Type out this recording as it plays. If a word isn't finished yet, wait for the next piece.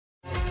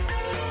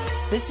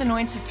This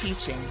anointed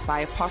teaching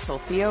by Apostle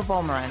Theo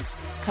Wolmarans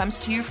comes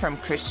to you from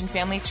Christian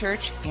Family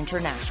Church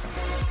International.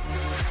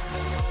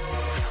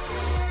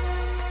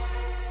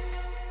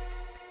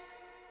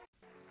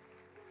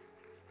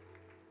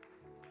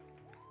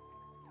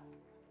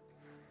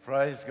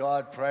 Praise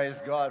God,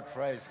 praise God,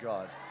 praise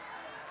God.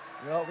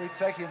 You know, we're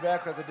taking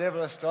back what the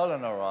devil has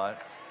stolen, all right.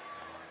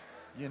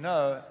 You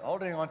know,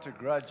 holding on to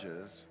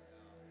grudges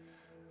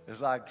is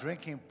like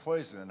drinking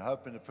poison and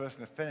hoping the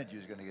person who offended you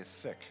is going to get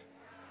sick.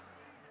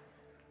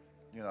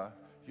 You know,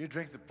 you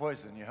drink the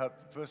poison, you hope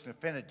the person who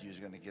offended you is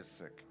going to get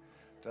sick.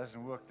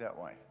 Doesn't work that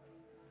way.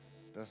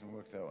 Doesn't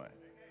work that way.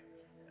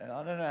 And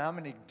I don't know how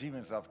many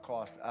demons I've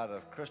cast out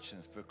of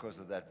Christians because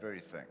of that very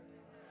thing.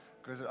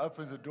 Because it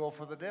opens the door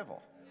for the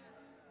devil.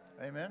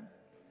 Amen?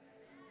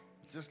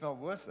 It's just not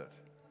worth it.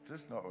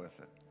 Just not worth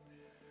it.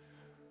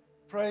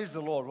 Praise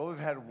the Lord. Well, we've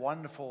had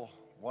wonderful,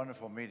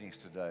 wonderful meetings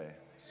today.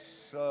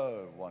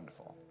 So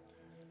wonderful.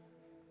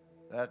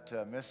 That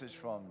message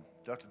from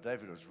Dr.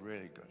 David was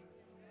really good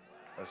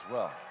as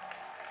well.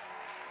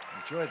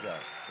 Enjoyed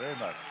that very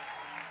much.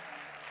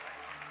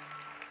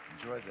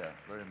 Enjoyed that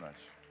very much.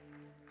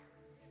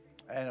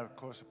 And of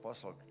course,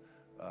 Apostle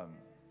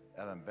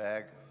Alan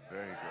Bagg,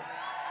 very good.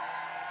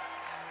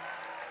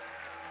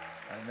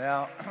 And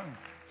now,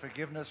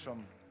 forgiveness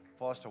from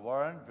Pastor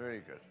Warren,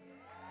 very good.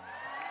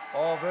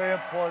 All very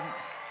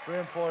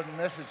important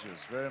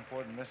messages, very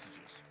important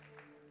messages.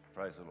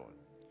 Praise the Lord.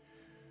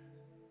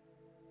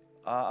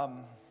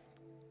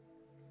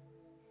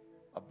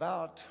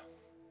 About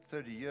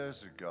 30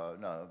 years ago,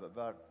 no,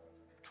 about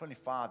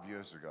 25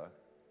 years ago,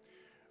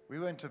 we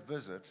went to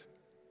visit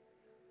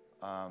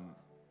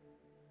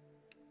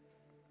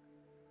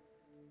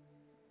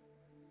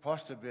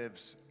Pastor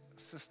Bev's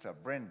sister,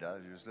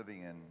 Brenda, who was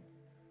living in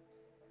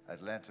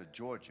Atlanta,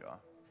 Georgia,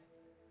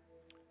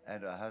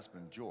 and her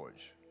husband,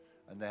 George.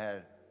 And they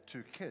had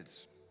two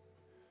kids,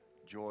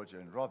 George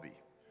and Robbie.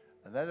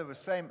 And they were the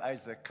same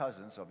age, they're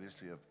cousins,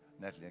 obviously, of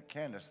Natalie and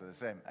Candace, they're the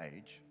same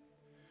age.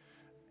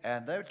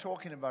 And they were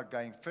talking about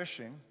going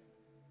fishing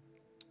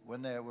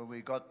when we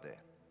got there.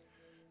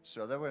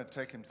 So they were going to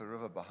take him to the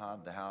river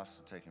behind the house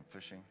and take him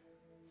fishing.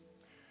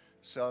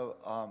 So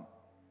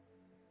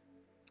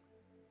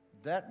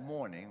that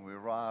morning, we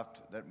arrived.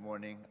 That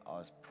morning, I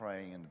was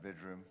praying in the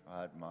bedroom.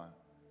 I had my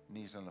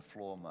knees on the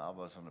floor, my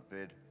elbows on the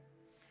bed.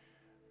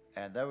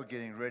 And they were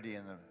getting ready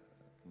in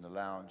the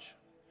lounge,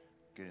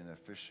 getting their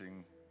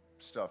fishing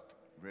stuff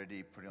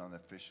ready, putting on their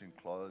fishing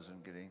clothes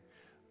and getting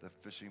the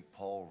fishing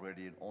pole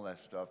ready and all that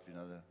stuff, you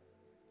know, the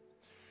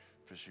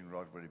fishing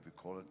rod, whatever you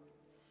call it.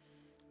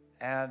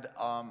 And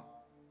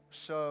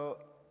so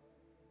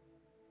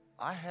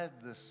I had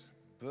this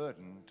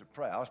burden to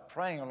pray. I was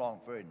praying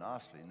along very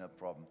nicely, no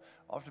problem.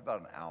 After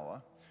about an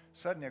hour,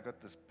 suddenly I got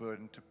this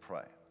burden to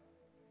pray.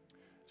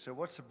 So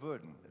what's a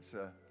burden? It's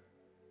a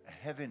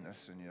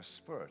heaviness in your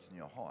spirit, in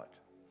your heart.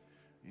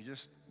 You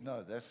just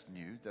know that's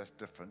new, that's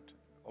different.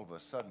 All of a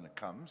sudden it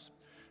comes,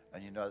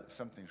 and you know that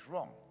something's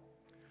wrong.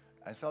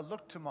 And so I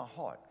looked to my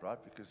heart, right,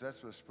 because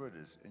that's where the Spirit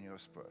is, in your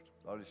spirit.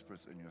 The Holy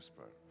Spirit's in your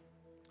spirit.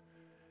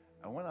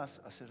 And when I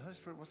said, Holy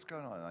Spirit, what's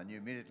going on? I knew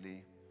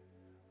immediately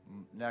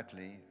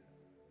Natalie,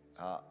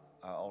 our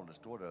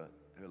oldest daughter,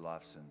 her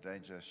life's in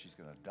danger. She's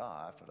going to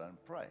die if I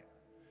don't pray.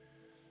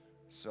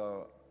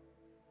 So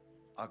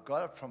I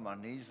got up from my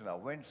knees and I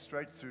went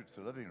straight through to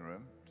the living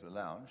room, to the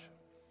lounge,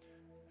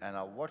 and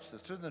I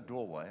stood in the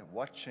doorway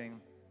watching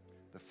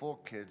the four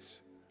kids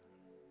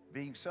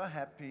being so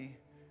happy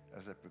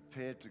as they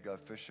prepared to go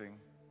fishing.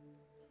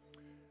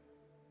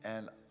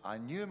 And I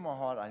knew in my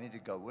heart I need to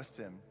go with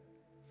them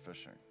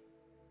fishing.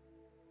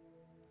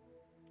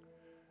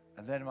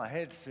 And then my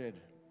head said,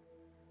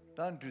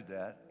 don't do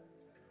that.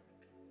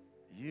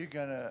 You're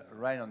going to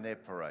rain on their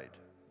parade.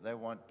 They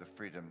want the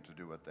freedom to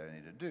do what they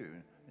need to do,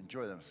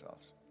 enjoy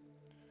themselves.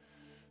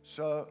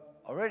 So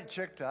I already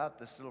checked out.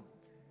 This little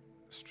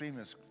stream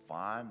is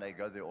fine. They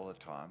go there all the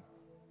time.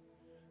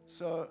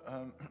 So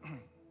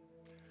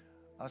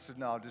I said,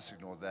 no, I'll just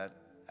ignore that.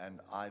 And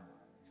I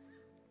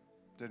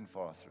didn't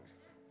follow through.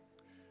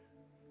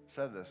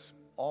 So this,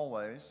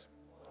 always,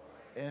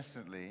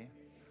 instantly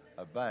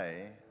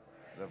obey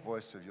the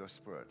voice of your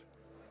spirit.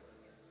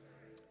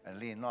 And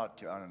lean not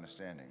to your own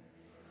understanding.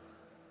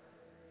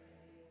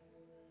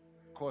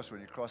 Of course, when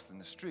you're crossing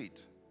the street,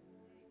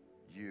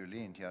 you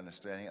lean to your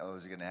understanding,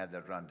 otherwise you're going to have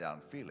that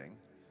run-down feeling.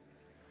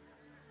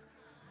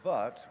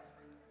 But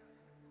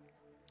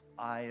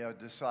I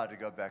decided to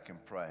go back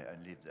and pray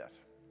and leave that.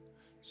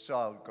 So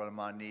I got on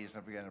my knees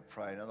and I began to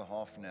pray another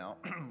half an hour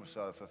or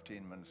so,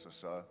 15 minutes or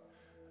so.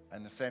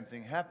 And the same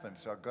thing happened.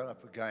 So I got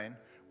up again,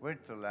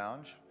 went to the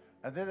lounge,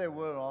 and there they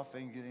were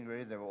laughing, getting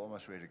ready. They were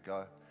almost ready to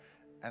go.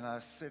 And I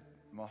said,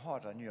 in my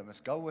heart, I knew I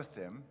must go with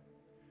them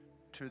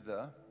to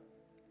the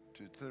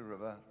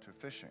river, to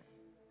fishing.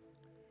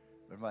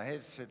 But my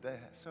head said,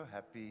 they're so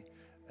happy,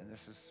 and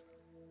there's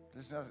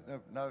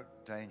no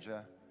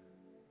danger.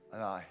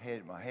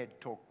 And my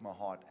head talked my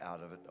heart out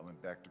of it. I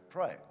went back to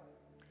pray.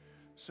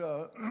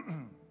 So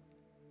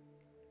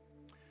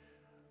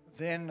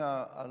Then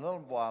a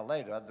little while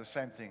later, the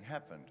same thing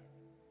happened.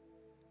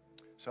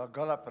 So I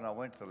got up and I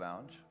went to the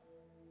lounge,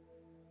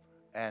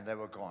 and they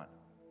were gone.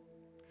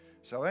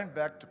 So I went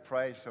back to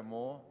pray some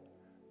more,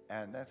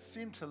 and that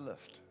seemed to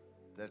lift.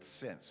 That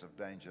sense of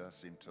danger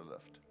seemed to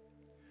lift.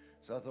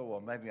 So I thought, well,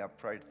 maybe I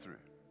prayed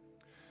through.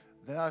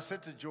 Then I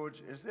said to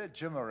George, is there a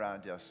gym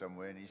around here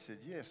somewhere? And he said,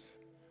 yes.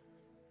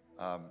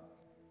 5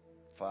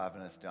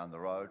 minutes down the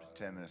road,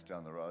 10 minutes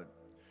down the road.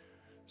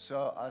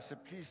 So I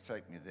said, please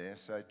take me there.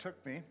 So he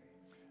took me,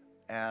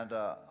 and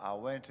I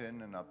went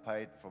in and I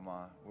paid for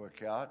my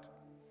workout.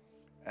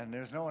 And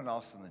there's no one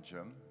else in the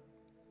gym.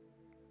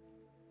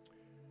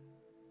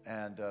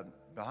 And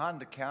behind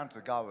the counter,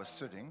 the guy was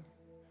sitting,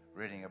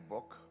 reading a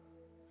book.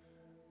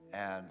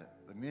 And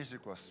the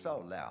music was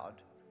so loud,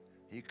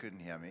 he couldn't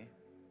hear me.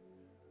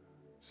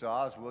 So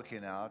I was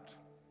working out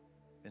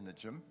in the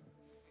gym.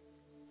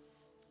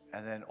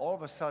 And then all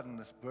of a sudden,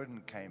 this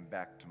burden came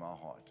back to my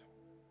heart.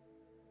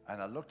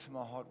 And I looked to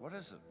my heart, what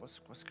is it?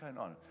 What's going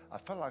on? I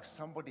felt like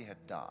somebody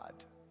had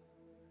died.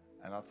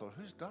 And I thought,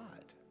 who's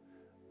died?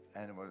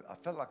 And I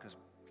felt like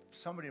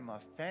somebody in my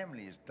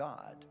family has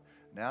died.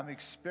 Now I'm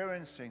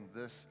experiencing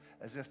this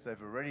as if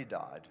they've already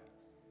died.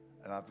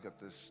 And I've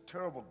got this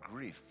terrible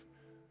grief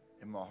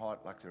in my heart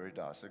like they already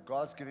died. So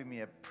God's giving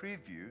me a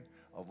preview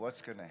of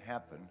what's going to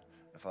happen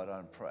if I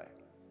don't pray.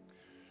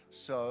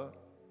 So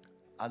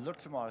I looked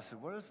at him and I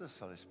said, what is this,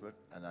 Holy Spirit?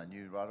 And I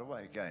knew right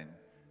away again.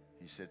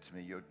 He said to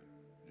me, your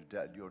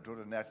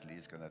daughter Natalie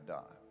is going to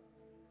die.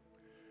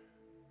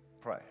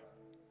 Pray.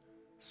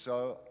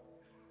 So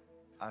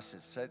I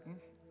said, Satan,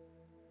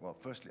 well,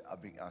 firstly,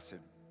 I said,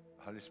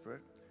 Holy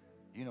Spirit,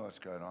 you know what's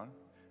going on.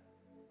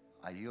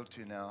 I yield to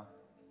you now.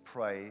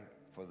 Pray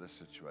for this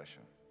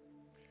situation.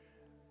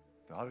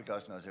 The Holy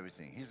Ghost knows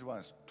everything. He's the one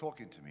who's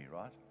talking to me,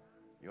 right?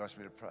 He wants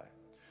me to pray.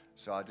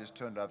 So I just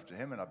turned over to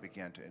him and I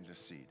began to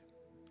intercede.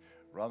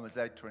 Romans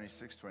 8,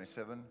 26,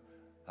 27,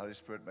 Holy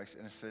Spirit makes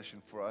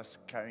intercession for us,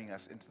 carrying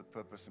us into the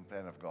purpose and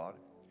plan of God.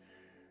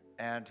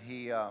 And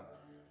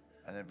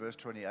and in verse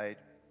 28,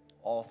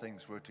 all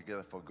things work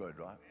together for good,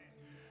 right?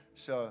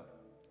 So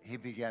he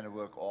began to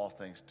work all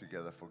things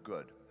together for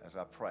good as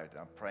I prayed.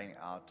 I'm praying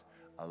out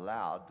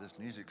aloud. This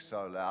music's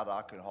so loud,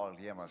 I could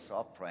hardly hear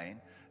myself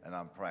praying, and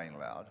I'm praying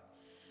loud.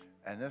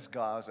 And this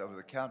guy's over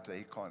the counter.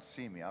 He can't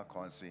see me. I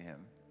can't see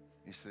him.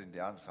 He's sitting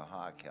down. It's a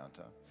high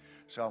counter.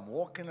 So I'm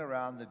walking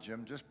around the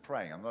gym just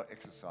praying. I'm not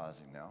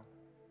exercising now.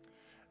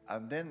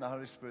 And then the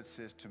Holy Spirit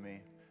says to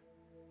me,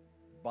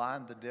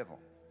 bind the devil.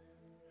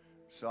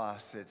 So I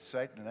said,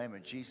 Satan, in the name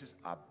of Jesus,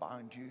 I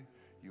bind you.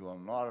 You will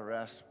not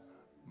harass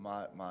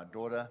my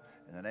daughter.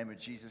 In the name of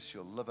Jesus,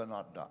 she'll live and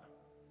not die.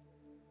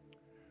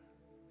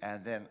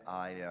 And then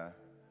I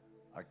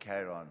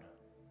carried on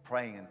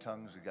praying in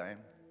tongues again.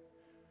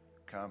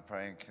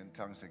 Praying in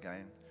tongues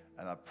again.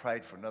 And I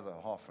prayed for another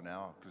half an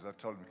hour because I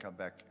told him to come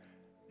back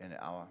in an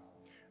hour.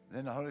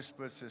 Then the Holy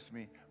Spirit says to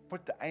me,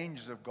 put the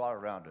angels of God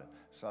around her.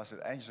 So I said,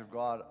 angels of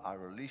God, I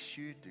release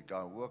you to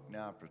go and work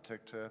now and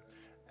protect her.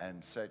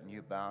 And Satan,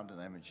 you bound in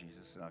the name of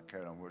Jesus. And I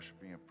carried on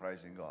worshiping and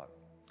praising God.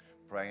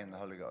 Praying in the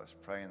Holy Ghost.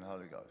 Praying in the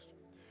Holy Ghost.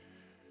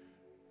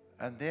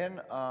 And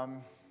then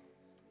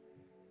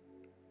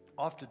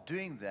after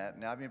doing that,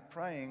 now I've been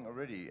praying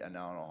already an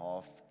hour and a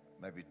half,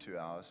 maybe 2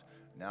 hours.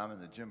 Now I'm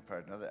in the gym,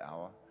 prayed another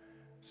hour.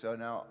 So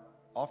now,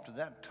 after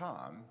that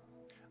time,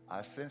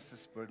 I sense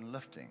this burden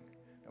lifting.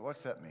 Now,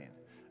 what's that mean?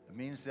 It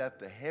means that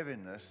the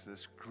heaviness,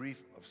 this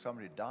grief of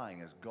somebody dying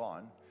is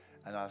gone,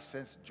 and I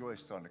sense joy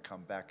starting to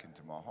come back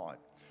into my heart.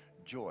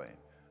 Joy,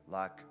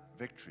 like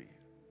victory,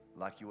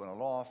 like you want to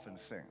laugh and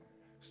sing,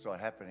 start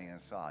happening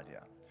inside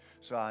here.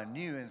 So I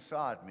knew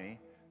inside me,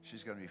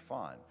 she's going to be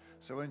fine.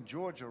 So when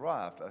George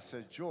arrived, I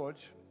said,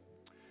 George,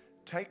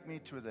 take me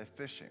to where they're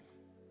fishing.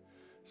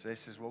 So he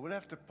says, well, we'll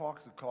have to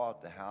park the car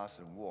at the house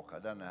and walk. I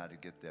don't know how to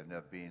get there. I've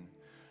never been.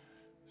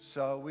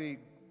 So we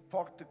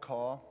parked the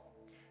car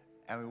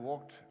and we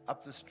walked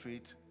up the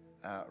street,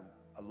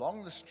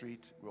 along the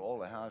street where all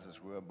the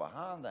houses were.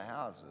 Behind the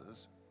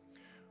houses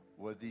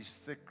were these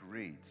thick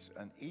reeds,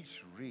 and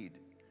each reed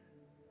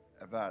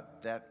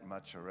about that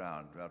much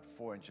around, about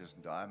 4 inches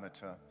in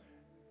diameter,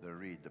 the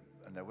reed.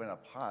 And they went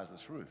up high as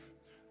this roof,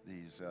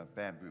 these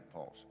bamboo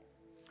poles.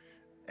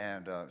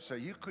 And so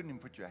you couldn't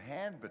even put your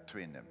hand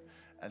between them.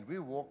 And we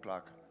walked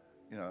like,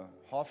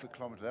 half a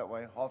kilometer that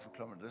way, half a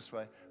kilometer this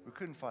way. We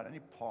couldn't find any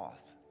path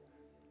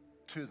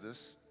to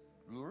this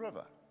little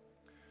river.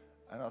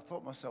 And I thought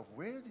to myself,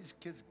 where do these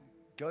kids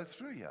go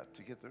through here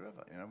to get the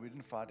river? We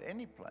didn't find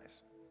any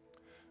place.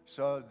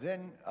 So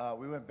then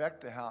we went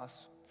back to the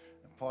house,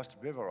 and Pastor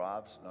Bev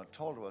arrives, and I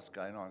told her what's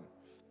going on.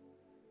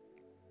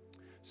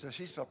 So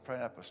she started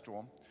praying up a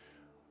storm.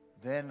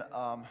 Then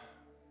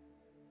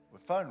the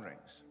phone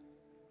rings.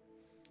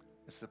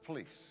 It's the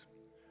police.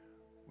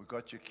 We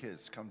got your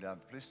kids, come down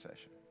to the police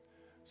station.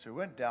 So we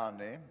went down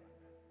there,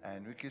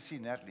 and we could see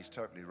Natalie's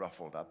totally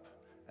ruffled up,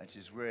 and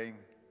she's wearing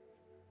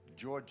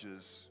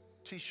George's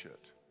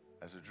T-shirt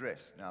as a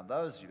dress. Now,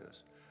 those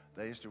years,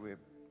 they used to wear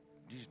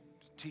these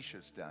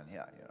T-shirts down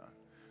here,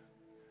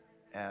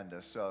 And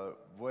so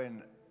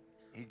when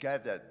he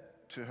gave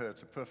that to her.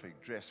 It's a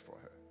perfect dress for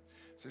her.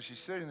 So she's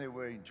sitting there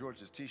wearing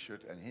George's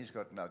T-shirt, and he's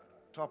got no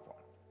top on.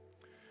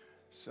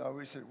 So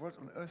we said, what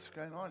on earth's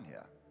going on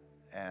here?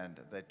 And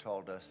they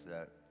told us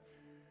that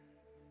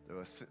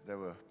they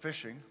were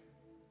fishing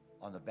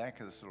on the bank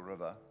of this little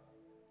river,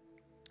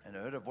 and I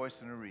heard a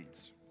voice in the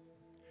reeds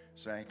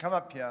saying, come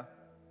up here.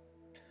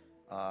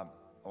 I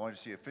want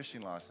to see a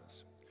fishing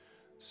license.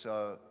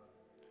 So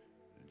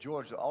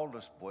George, the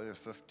oldest boy, was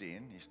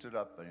 15. He stood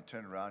up and he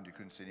turned around. You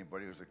couldn't see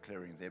anybody. There was a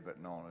clearing there,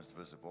 but no one was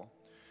visible.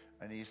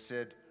 And he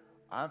said,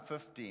 I'm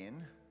 15.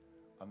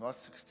 I'm not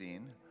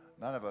 16.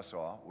 None of us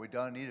are. We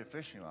don't need a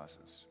fishing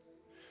license.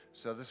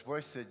 So this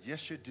voice said,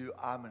 yes, you do.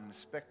 I'm an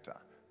inspector.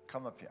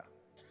 Come up here.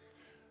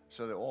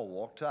 So they all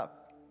walked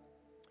up.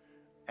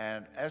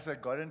 And as they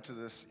got into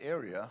this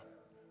area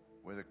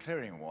where the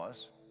clearing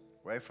was,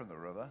 away from the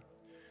river,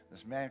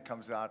 this man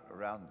comes out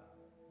around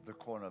the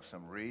corner of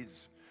some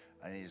reeds,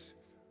 and he's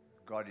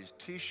got his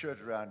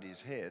T-shirt around his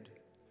head,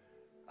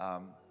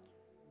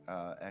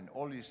 and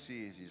all you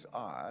see is his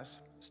eyes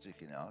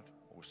sticking out,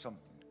 or some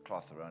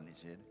cloth around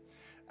his head,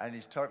 and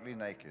he's totally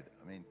naked.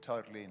 I mean,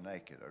 totally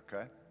naked,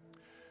 okay?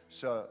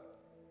 So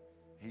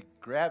he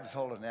grabs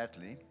hold of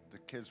Natalie. The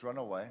kids run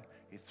away.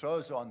 He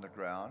throws her on the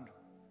ground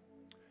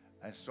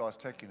and starts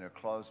taking her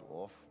clothes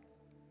off.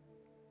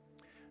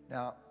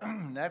 Now,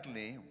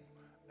 Natalie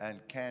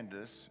and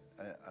Candace,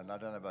 and I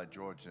don't know about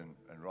George and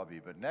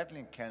Robbie, but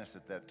Natalie and Candace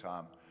at that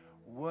time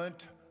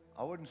weren't,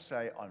 I wouldn't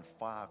say on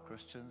fire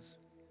Christians.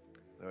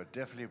 They were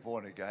definitely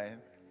born again.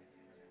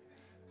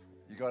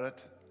 You got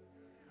it?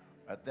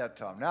 At that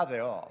time. Now they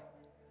are,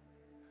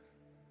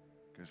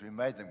 because we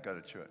made them go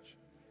to church.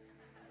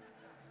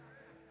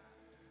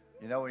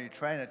 You know, when you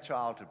train a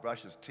child to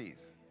brush his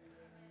teeth,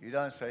 you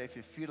don't say, if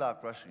you feel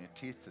like brushing your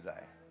teeth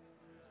today,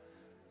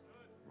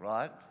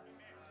 right?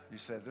 You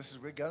say,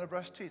 we're going to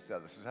brush teeth now.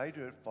 This is how you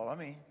do it. Follow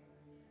me.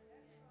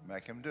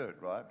 Make him do it,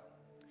 right?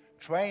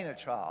 Train a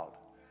child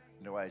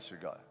in the way it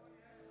should go.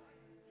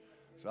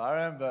 So I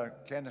remember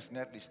Candace and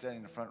Natalie standing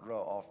in the front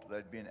row after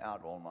they'd been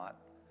out all night,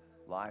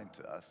 lying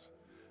to us,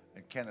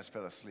 and Candace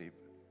fell asleep.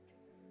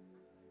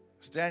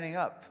 Standing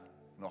up,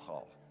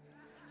 nogal.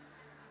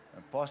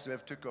 And Pastor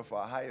Bev took off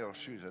our high-heel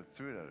shoes and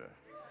threw it at her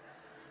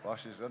while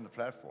she was on the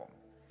platform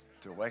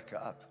to wake her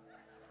up.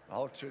 The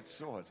whole church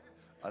saw it.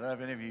 I don't know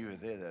if any of you were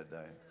there that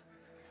day.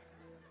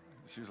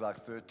 She was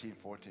like 13,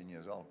 14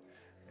 years old.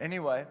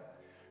 Anyway,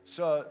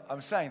 so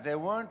I'm saying they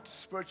weren't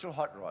spiritual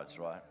hot rods,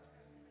 right?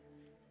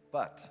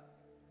 But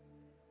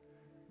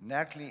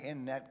Natalie,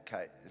 in that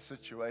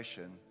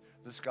situation,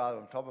 this guy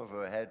on top of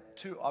her had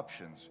two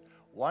options.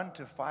 One,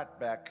 to fight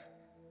back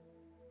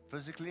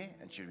physically,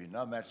 and she'd be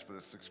no match for the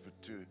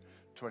 6'2",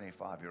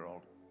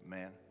 25-year-old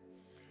man.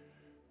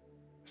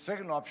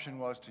 Second option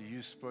was to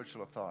use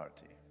spiritual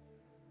authority.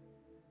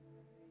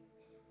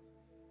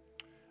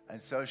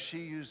 And so she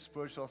used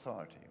spiritual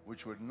authority,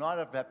 which would not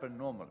have happened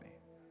normally.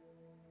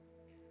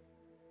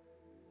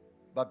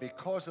 But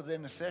because of the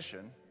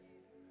intercession,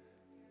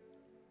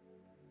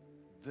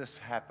 this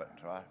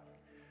happened, right?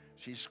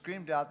 She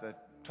screamed out the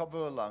top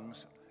of her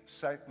lungs,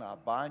 Satan, I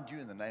bind you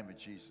in the name of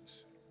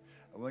Jesus.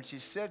 And when she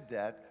said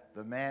that,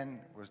 the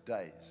man was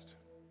dazed.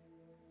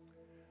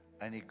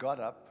 And he got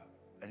up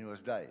and he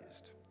was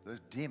dazed. This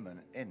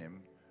demon in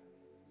him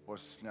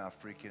was now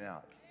freaking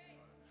out.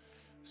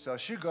 So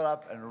she got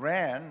up and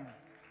ran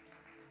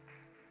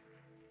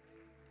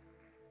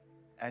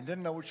and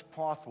didn't know which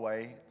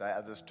pathway the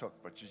others took,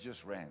 but she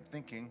just ran,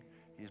 thinking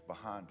he's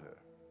behind her.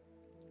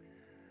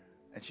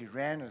 And she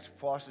ran as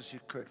fast as she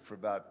could for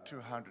about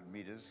 200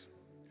 meters,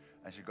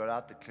 and she got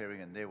out the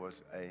clearing, and there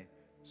was a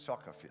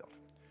soccer field.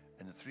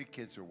 And the three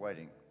kids were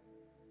waiting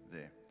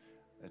there.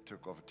 They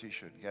took off a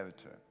T-shirt and gave it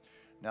to her.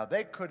 Now,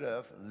 they could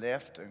have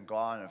left and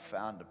gone and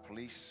found the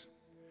police,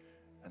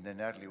 and then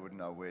Natalie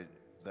wouldn't know where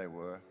they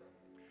were.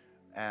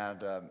 And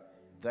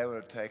they would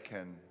have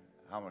taken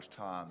how much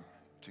time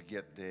to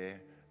get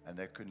there, and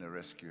they couldn't have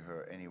rescued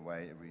her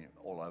anyway. It would be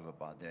all over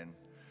by then.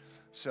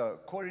 So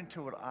according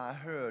to what I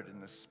heard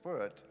in the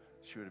spirit,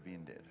 she would have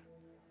been dead.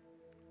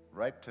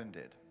 Raped and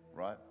dead,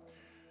 right?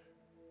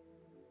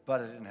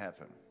 But it didn't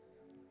happen.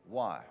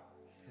 Why?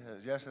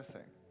 Here's the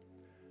thing.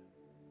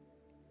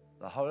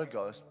 The Holy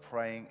Ghost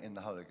praying in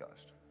the Holy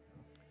Ghost.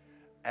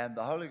 And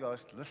the Holy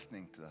Ghost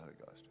listening to the Holy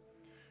Ghost.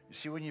 You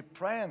see, when you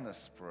pray in the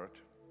Spirit,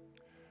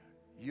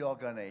 you are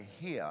going to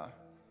hear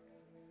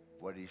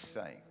what He's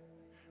saying.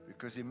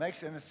 Because He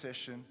makes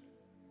intercession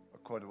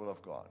according to the will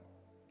of God.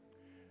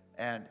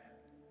 And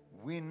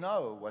we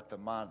know what the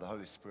mind of the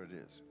Holy Spirit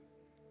is.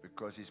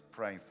 Because He's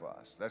praying for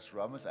us. That's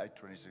Romans 8,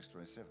 26,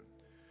 27.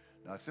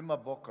 Now, it's in my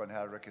book on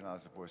how to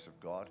recognize the voice of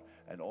God.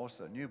 And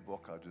also a new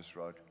book I just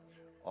wrote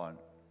on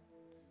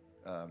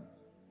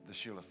the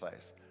shield of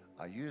faith.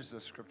 I use the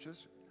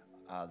scriptures,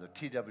 the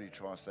TW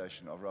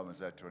translation of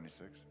Romans 8,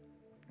 26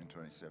 and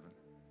 27.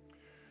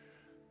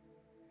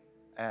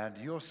 And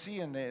you'll see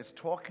in there, it's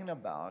talking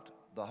about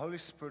the Holy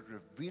Spirit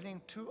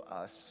revealing to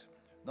us,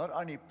 not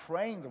only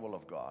praying the will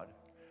of God,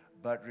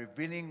 but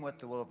revealing what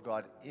the will of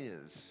God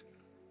is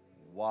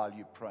while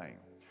you're praying.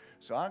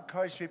 So I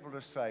encourage people to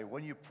say,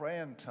 when you pray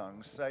in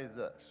tongues, say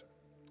this.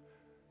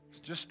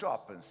 Just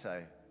stop and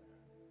say,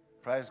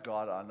 praise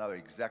God, I know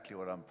exactly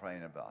what I'm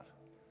praying about.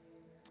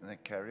 And then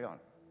carry on.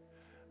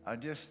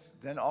 And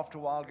just then after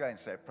a while again,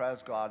 say,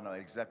 praise God, I know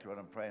exactly what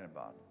I'm praying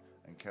about.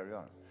 And carry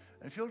on.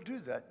 And if you'll do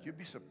that, you'll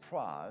be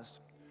surprised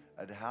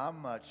at how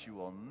much you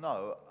will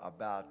know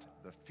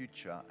about the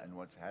future and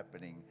what's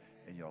happening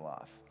in your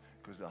life.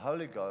 Because the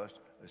Holy Ghost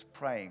is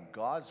praying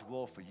God's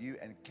will for you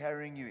and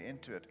carrying you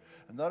into it.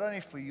 And not only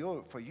for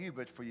you,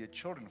 but for your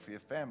children, for your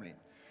family.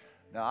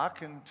 Now, I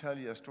can tell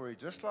you a story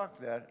just like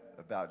that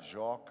about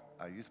Jacques,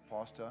 our youth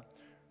pastor.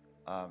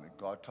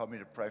 God told me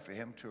to pray for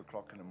him 2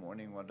 o'clock in the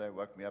morning one day,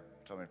 woke me up,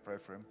 told me to pray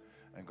for him,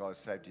 and God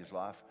saved his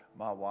life.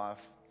 My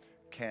wife,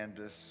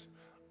 Candace,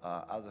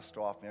 other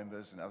staff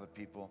members and other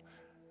people.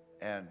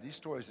 And these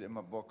stories are in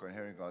my book on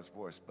hearing God's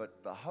voice.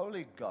 But the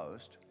Holy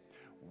Ghost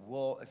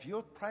will, if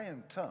you'll pray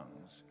in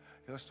tongues,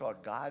 he'll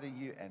start guiding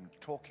you and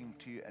talking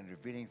to you and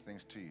revealing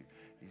things to you.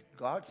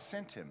 God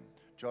sent him,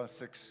 John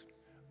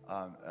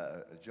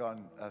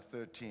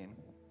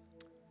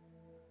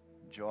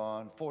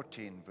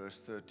 14,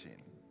 verse 13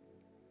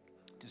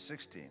 to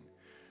 16.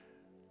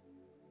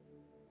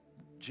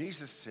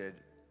 Jesus said,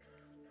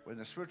 when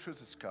the Spirit of truth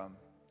has come,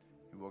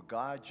 he will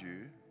guide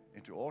you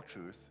into all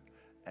truth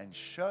and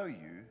show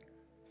you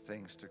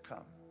things to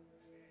come.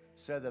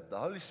 So that the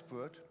Holy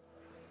Spirit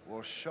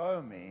will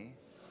show me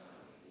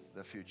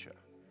the future.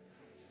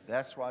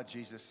 That's why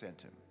Jesus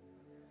sent him.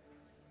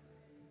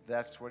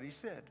 That's what he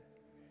said.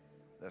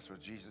 That's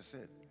what Jesus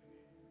said.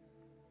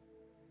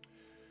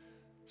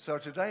 So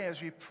today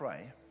as we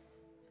pray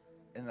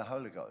in the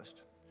Holy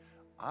Ghost,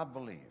 I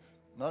believe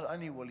not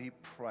only will he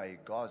pray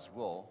God's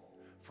will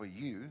for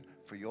you,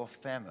 for your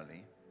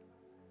family,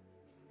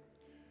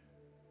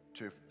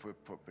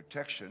 for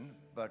protection,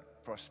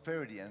 but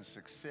prosperity and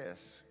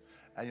success.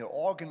 And you'll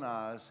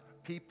organize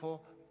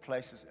people,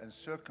 places, and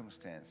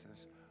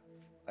circumstances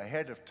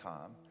ahead of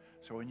time.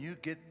 So when you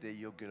get there,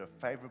 you'll get a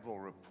favorable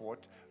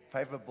report,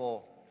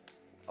 favorable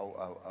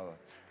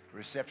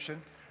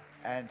reception,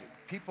 and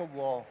people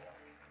will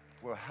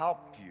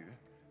help you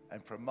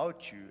and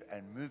promote you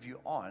and move you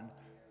on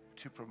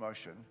to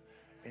promotion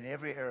in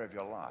every area of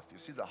your life. You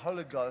see, the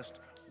Holy Ghost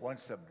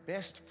wants the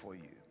best for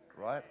you,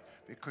 right?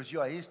 Because you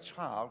are his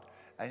child,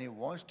 and he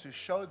wants to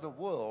show the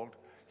world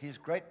his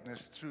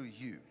greatness through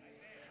you.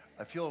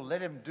 If you'll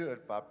let him do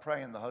it by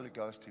praying in the Holy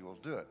Ghost, he will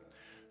do it.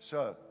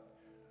 So,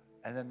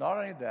 and then not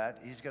only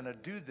that, he's going to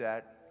do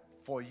that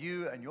for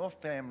you and your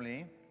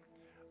family,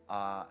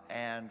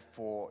 and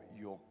for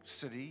your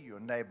city, your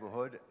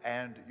neighborhood,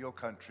 and your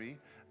country,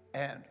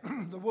 and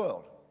the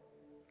world.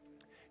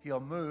 He'll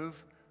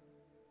move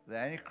the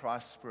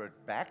Antichrist spirit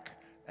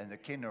back and the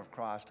kingdom of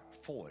Christ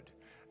forward.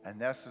 And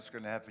that's what's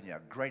going to happen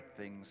here. Great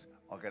things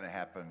are going to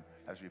happen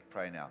as we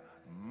pray now.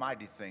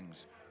 Mighty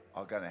things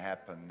are going to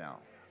happen now.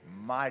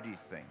 Mighty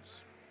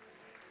things.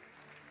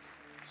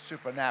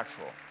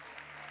 Supernatural.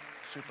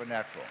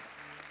 Supernatural.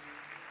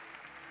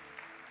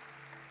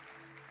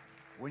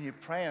 When you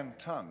pray in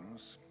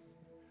tongues,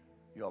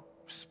 you're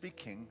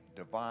speaking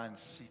divine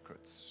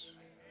secrets.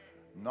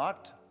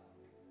 Not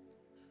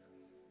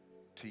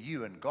to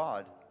you and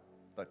God,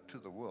 but to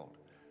the world,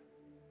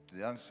 to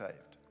the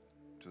unsaved,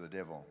 to the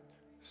devil.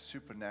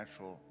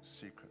 Supernatural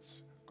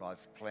secrets,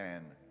 God's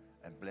plan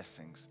and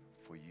blessings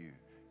for you.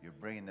 You're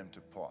bringing them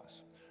to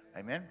pass.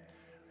 Amen?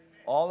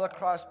 All that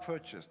Christ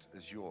purchased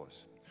is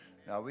yours.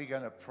 Now we're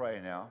going to pray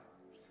now,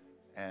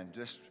 and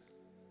just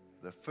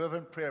the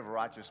fervent prayer of a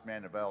righteous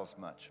man avails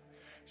much.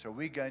 So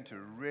we're going to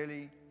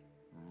really,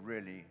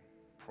 really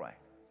pray,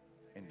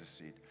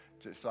 intercede,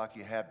 just like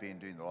you have been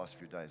doing the last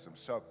few days. I'm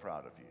so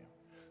proud of you.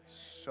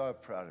 So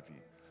proud of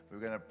you. We're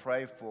going to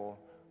pray for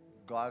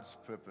God's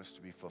purpose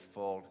to be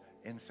fulfilled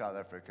in South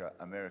Africa,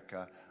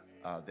 America,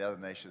 the other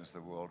nations of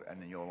the world,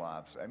 and in your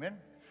lives. Amen?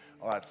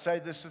 All right, say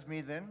this with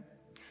me then.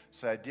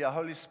 Say, dear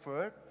Holy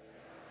Spirit,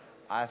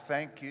 I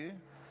thank you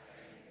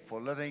for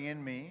living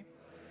in me.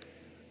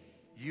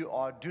 You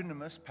are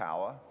dunamis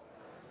power,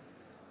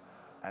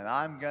 and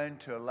I'm going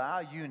to allow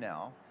you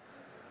now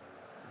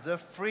the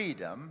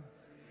freedom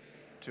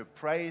to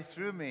pray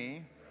through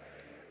me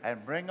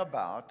and bring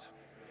about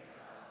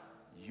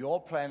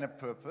your plan and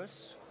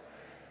purpose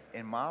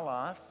in my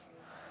life,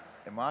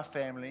 in my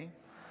family,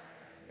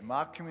 in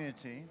my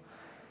community,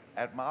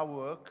 at my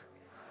work,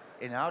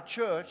 in our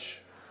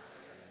church,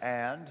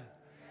 and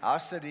our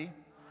city,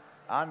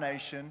 our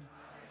nation,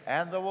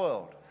 and the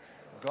world.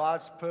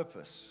 God's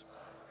purpose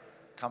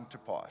come to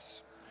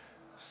pass.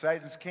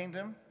 Satan's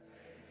kingdom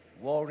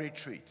will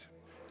retreat.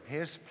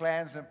 His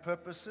plans and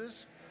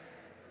purposes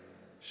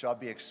shall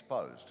be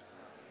exposed.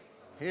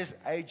 His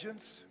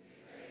agents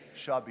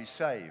shall be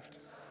saved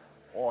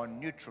or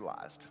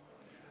neutralized.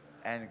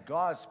 And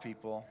God's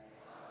people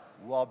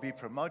will be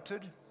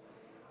promoted,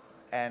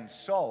 and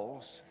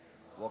souls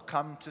will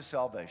come to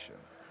salvation.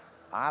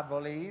 I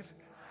believe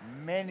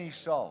many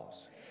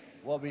souls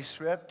will be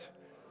swept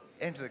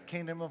into the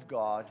kingdom of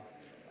God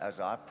as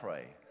I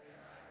pray.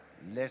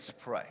 Let's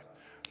pray.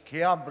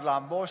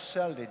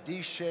 Kiamblamosa le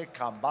dishe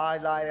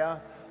kambailaya,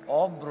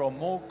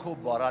 ombromoku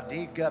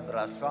boradiga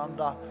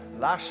brasanda,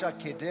 lasha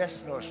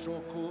kides no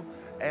shoku,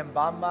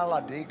 embama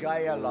la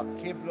digaya la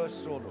kibla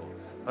solo.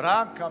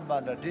 Branca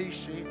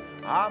manadishi,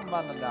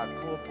 amana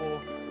kopo,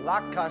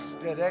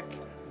 lakasterek,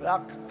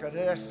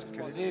 lakkares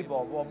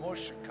kribo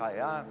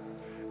womushkaya,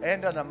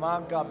 enda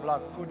namanga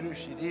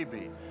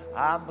blakudushidibi,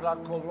 ambra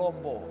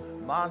kolombo,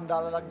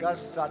 mandala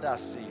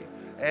gassadasi.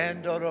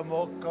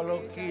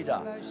 Endoromokolokida,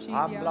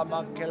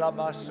 Amblamakela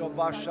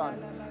Masobashan,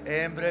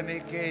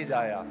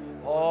 Embremikidaya,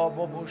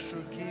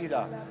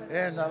 Obobushukida,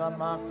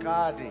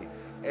 Enalamakadi,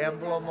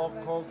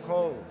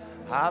 Emblomokoko,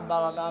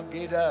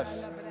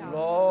 Hambalanagidas,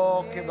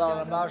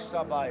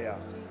 Lokibalamasabaya,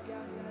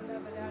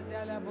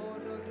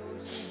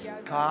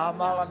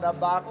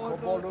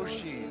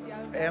 Kamalanabakovolushi,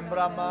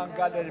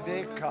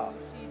 Embramangalervika,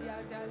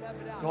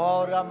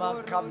 Gorama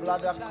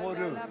Kablada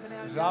Kuru,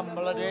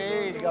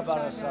 Zamblade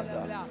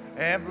Gabarasada,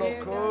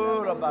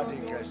 Emblokura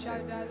Badikas,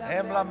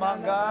 Embla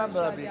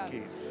Mangambla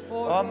Biki,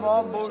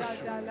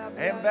 Omobushu,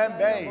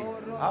 Embembe,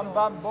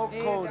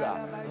 Ambambokoda,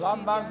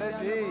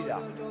 Lambandida,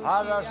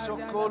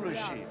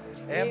 Harasokulushi,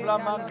 Embla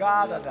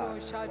Mangadada,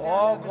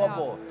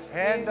 Ogobo,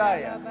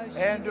 Hendaya,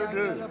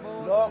 Endudu,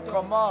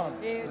 Lokomon,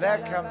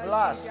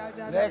 Lekamblas,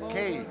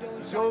 Leki,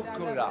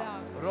 Zukura,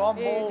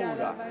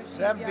 Romboda,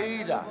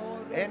 Zambida,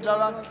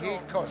 Endala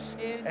Kikos,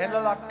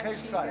 Endala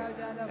Kesai,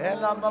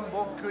 Ela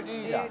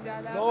Mambokudida,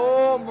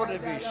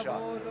 Lomuribisha,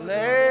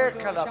 Le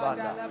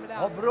Calabanda,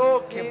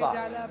 Obrokiba,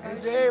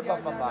 Indeba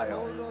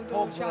Mamayo,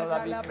 Popla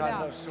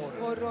Labicano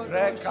Suru,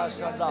 Reka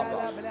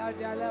Sadabas,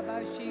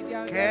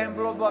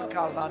 Kemblo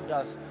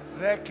Bacalandas,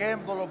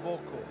 Rekemblo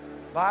Boko,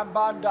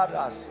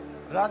 Bambandadas,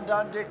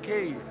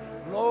 Randandeki,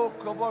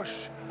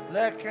 Lokobosh,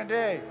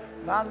 Lekende,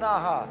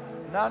 Nanaha,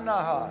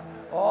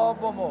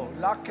 Obomo,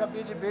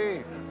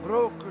 Lakabidibi,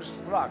 Brokus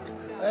Brak,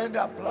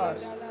 Enda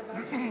Plus,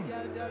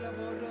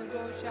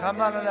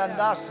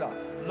 Kamananasa,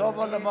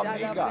 Lobola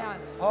Mamiga,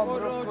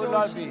 Hombro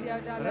Kulabi,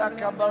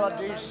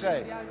 Rakabaladise,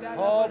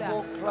 Hobo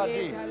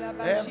Kladi,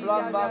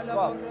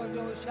 Emblambakwa,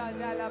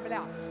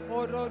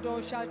 Orodo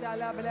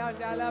Shadala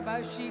Blanda,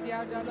 Bashidia,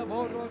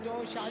 Borodo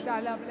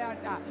Shadala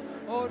Blanda,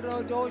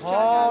 Orodo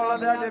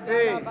Shadala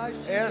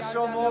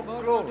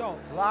Esomoklo,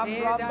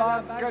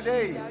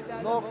 Lambakade,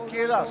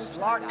 Lokilas,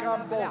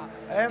 Lakambo,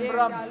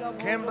 Embram,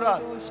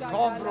 Kembran,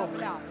 Kombruk,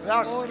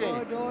 Raske,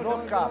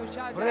 Roka,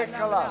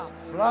 Brekalas,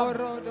 Blam,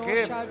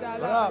 Keb,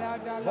 Bram,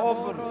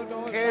 Bobur,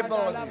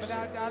 Kebalis,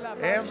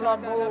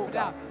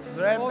 Emblamboga,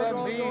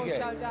 Lembambige,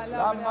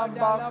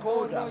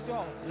 Lamambakodas,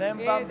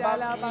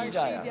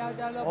 Lembambakida,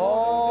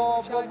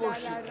 Oh,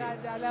 Bobushiki,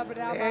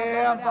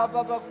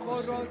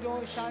 Embabakusi,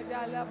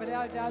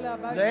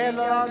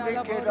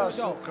 Lelandikeda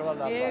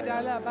Sukala,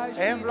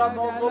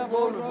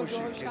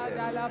 Emblamogobushiki,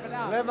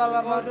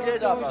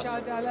 Lemalamankeda,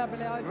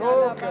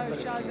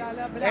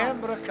 Rokabriki,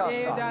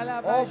 Embrakasa,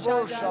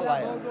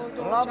 Oboshalaya,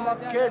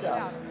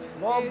 Lamakedas,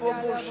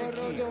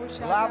 Lobobushiki,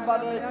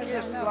 Lambada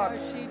Kislak,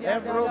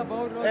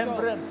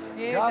 Embrem,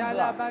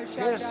 Gambla,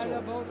 Yesu,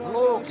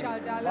 Loki,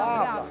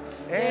 Baba,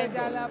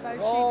 Endo,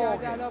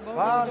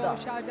 Vada,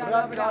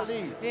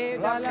 Rakali,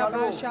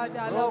 Rakalu,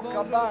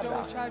 Rokabada,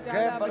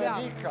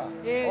 Kebradika,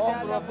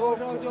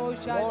 Ombraboko,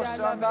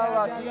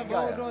 Mosanala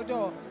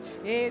Digaya.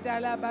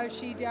 Edala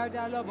Bashida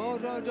Dala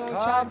Borodo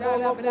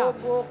Shadalabla,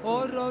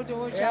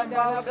 Orodo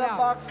Shadalabla,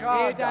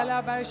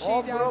 Edala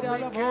Bashida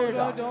Dala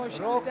Borodo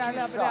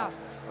Shadalabla,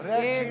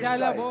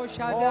 Edala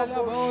Boshadala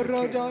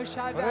Borodo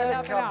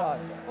Shadalabla,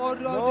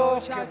 Orodo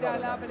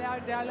Shadalabla,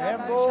 Dala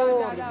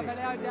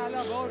Bashadalabla,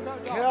 Dala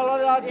Borodo,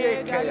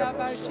 Edala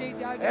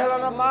Bashida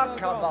Dala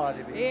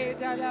Borodo,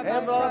 Edala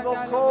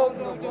Bashadala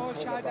Borodo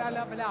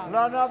Shadalabla,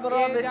 Edala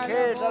Borodo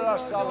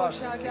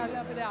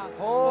Shadalabla,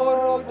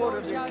 Orodo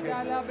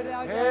Shadalabla,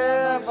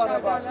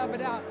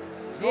 Shadalabra,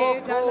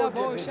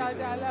 Edalabo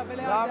Shadalabra, Shadalabra,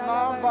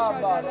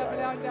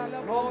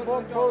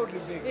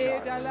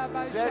 Edalaba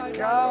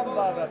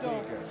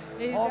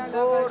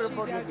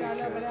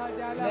Shadalabra,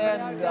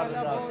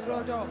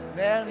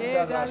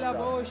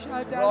 Edalabo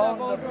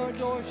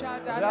Shadalabro,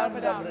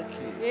 Shadalabra,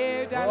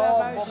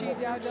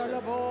 Edalabashida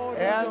Dalaboro,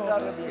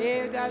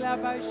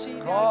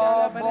 Edalabashida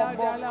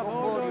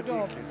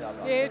Dalaboro,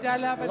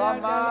 Edalabra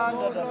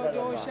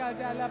Dalaboro,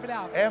 Shadalabra,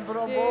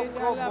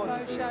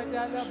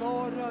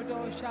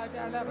 Edalabashadalaboro,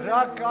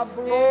 Shadalabra,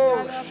 Rakablo,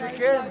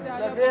 Shiken,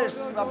 the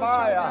best, the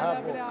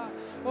Maya,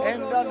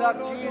 Enda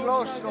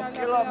kilos no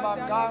kila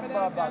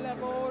magamba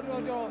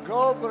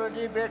Gobra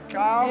di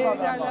becama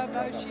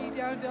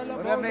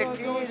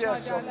Remekida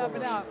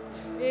socorro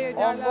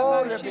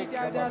Omore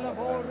becama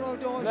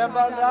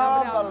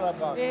Lemanaba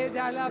laba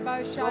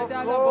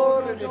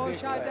Socorro di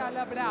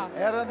becama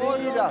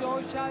Eranidas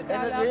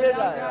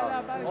Enedida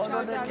Ono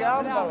ne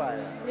chiambala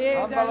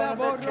Ambala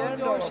ne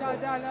kendo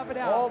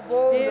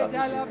Obora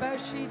Kialada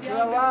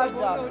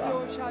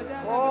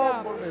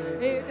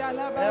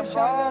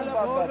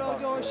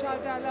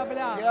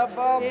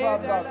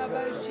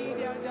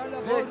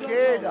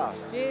Zekedas,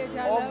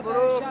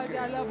 Ombroke,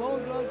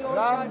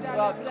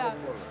 Rambra,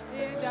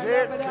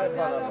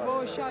 Zekeba,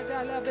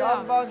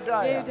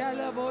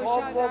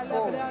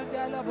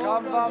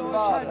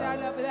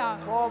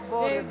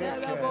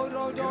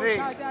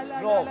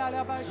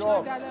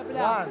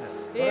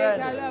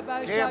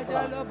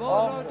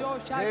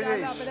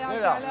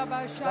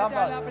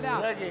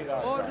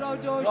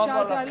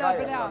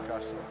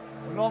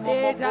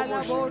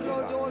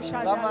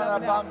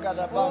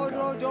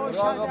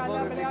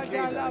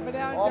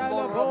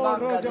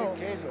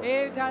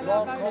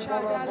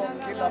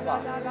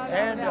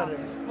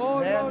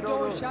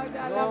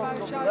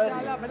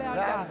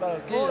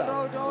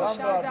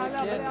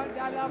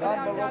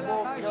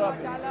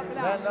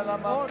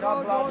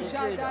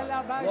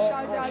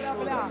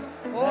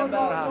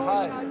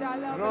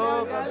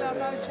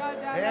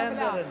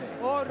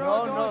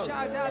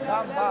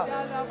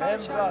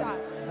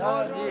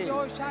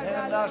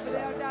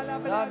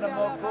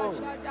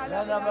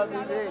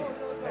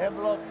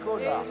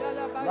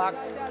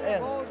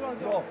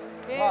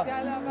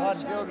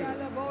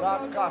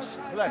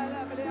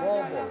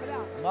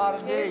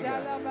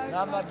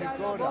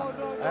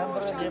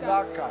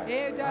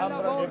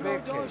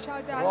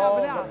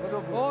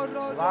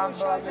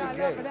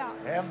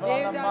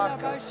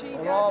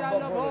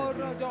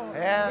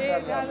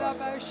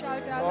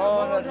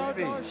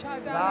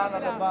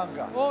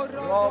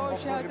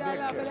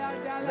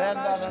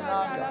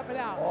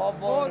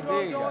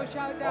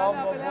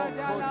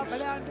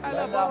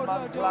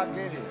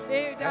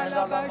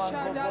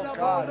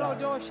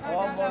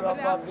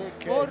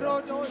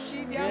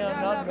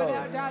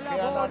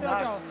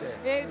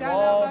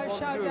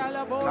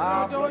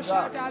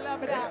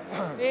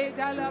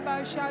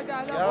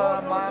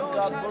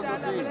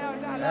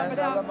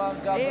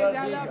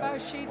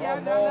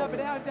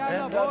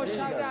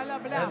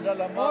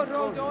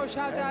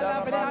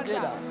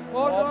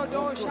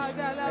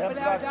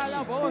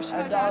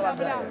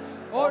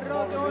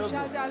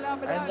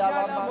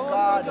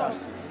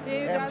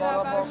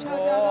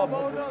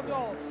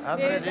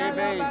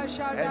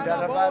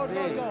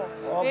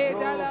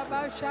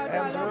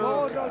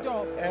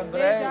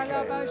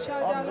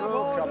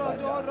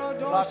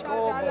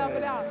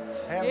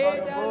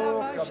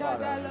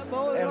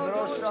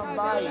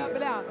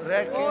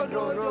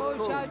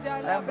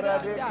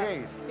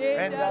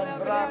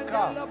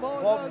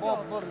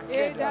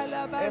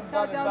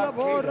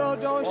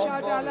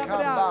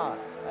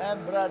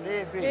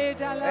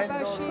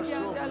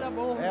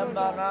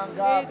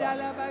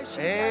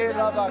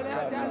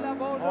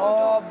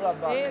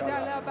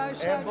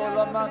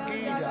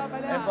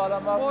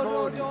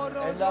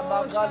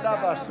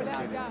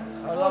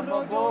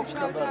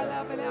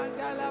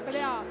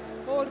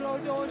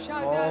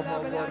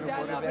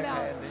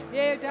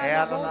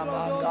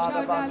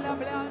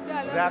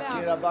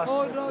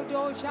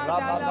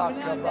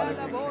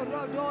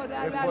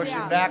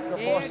 Pushing back the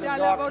force of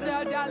darkness.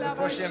 We're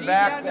pushing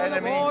back the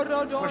enemy.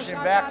 Pushing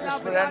back the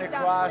spirit of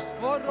Antichrist.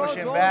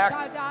 Pushing back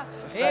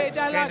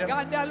Satan's kingdom.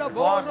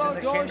 Advancing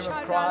the kingdom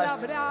of Christ.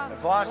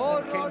 Advancing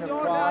the kingdom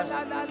of Christ.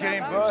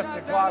 Giving birth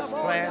to God's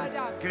plan.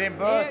 Giving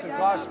birth to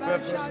God's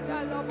purpose.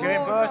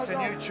 Giving birth to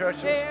new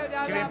churches.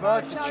 Giving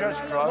birth to church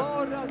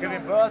growth.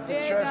 Giving birth to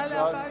church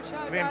growth.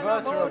 Giving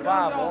birth to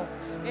revival.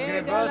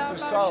 Giving birth to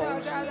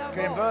souls.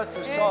 Giving birth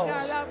to souls.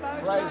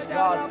 Praise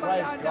God.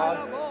 Praise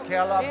God.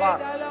 Kelaba,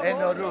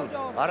 Enoru,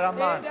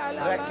 Araman,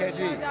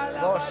 Rekedi,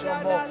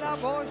 Losomok,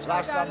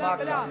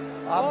 Lasamaka,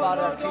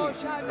 Amaraki.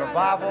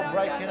 Revival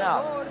breaking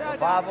out.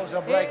 Revivals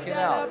are breaking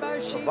out.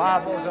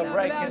 Revivals are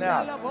breaking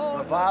out.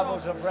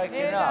 Revivals are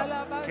breaking out.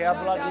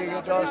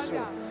 Kebladigadosu,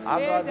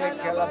 Abade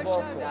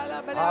Kelaboko,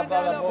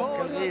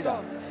 Abalaboko leader.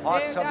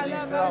 Hearts are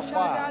being set on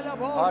fire.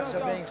 Hearts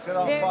are being set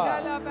on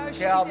fire.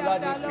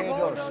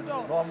 Kebladigados,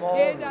 Romor,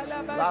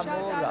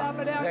 Lamura,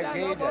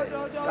 Regede,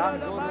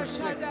 Languru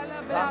Shik,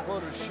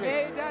 Languru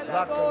Shik,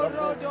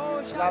 Lakarabu,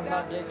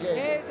 Lamandege,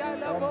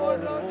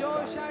 Romboruka,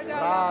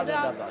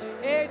 Radadabas,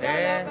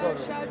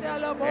 Engoru,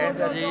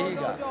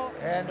 Endariga,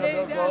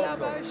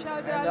 Endorogoko,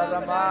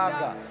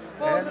 Endaramaga,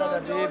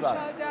 Endarabiba,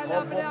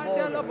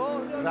 Hoboboru,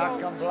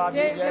 Rakam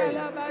Bladige,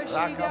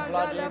 Rakam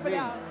Bladibi,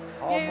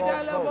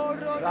 Homoko,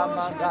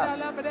 Ramandas,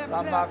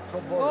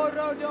 Ramakobo,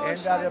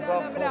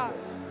 Endaraboko,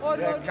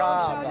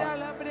 Rekaba,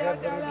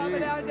 Ebrudi,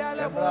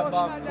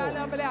 Ebrabako,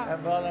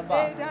 Embralamba,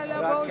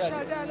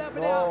 Rakedi,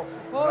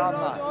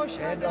 Rama,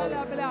 Endor,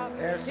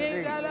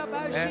 Esri,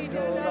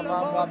 Endor,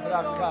 Ramamba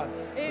Brakan,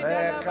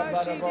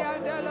 Rekabaraboko,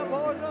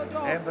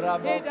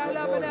 Embramoko,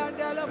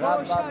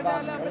 Rambamba,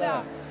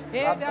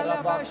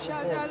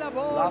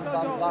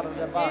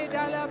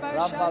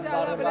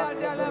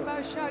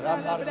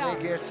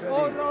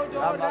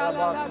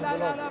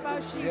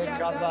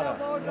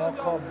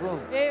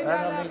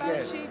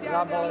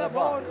 Ramba la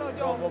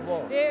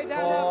borodo. E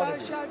dalla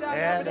bashada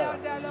la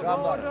branda la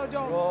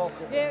borodo.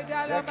 E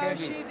dalla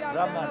bashida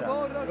la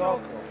borodo.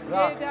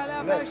 E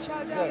dalla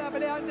bashada la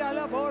branda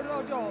la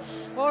borodo.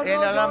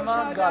 Orodo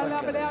shada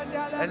la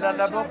branda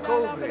la bashada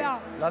la bra.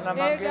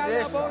 E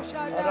dalla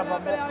boshada la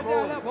branda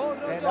la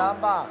borodo.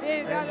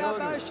 E dalla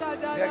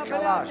bashada la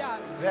branda.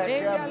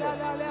 E dalla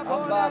la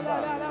bola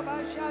la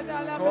bashada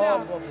la bra.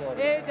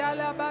 E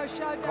dalla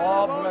bashada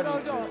la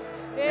borodo.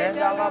 E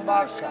dalla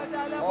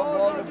bashada la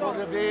borodo.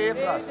 E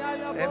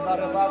dalla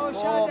borodo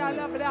shada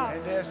la bra.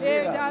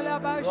 E dalla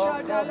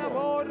bashada la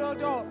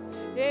borodo.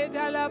 E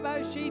dalla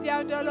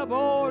bashida la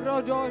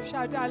borodo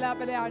shada la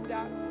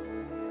branda.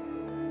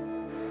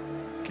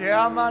 Che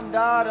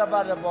amandare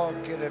per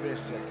bocche le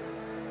besse.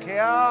 Che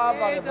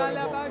ama E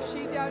dalla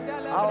bashida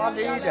alla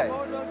lide,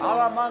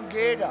 alla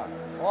manghera.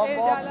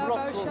 Blocco,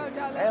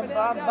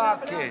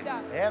 Embambacche,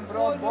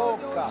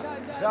 Embrobocca,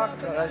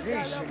 Zacca,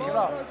 Radice,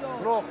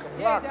 Bloc,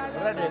 Black,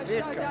 Rede,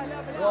 Bicca,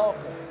 Bloc,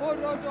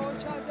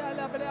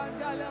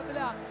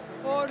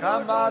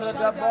 Camara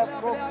da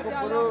Bocco,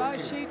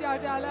 Bashida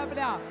dalla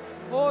bra,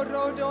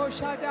 Orodo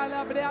shada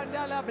la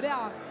branda la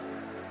bra.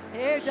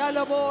 E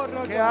dalla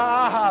borro, e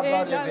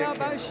dalla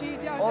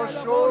bashida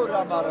dalla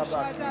borro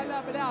shada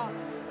la bra.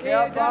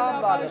 E dalla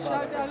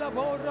bashada la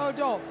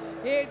borro,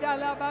 e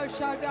dalla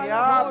bashada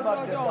la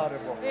borro,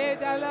 e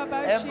dalla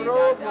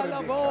bashida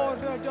dalla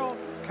borro,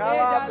 e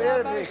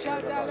dalla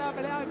bashada la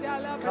branda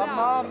la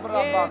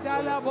bra, e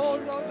dalla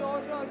borro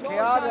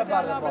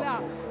shada la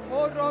bra.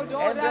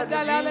 Orodora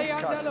dalla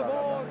leanda la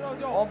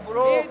borodo,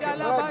 e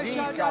dalla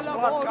bascia dalla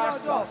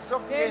borodo,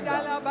 e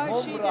dalla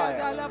bascita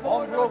dalla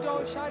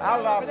borodo,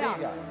 alla bra,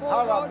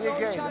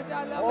 orodo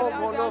shada la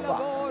branda la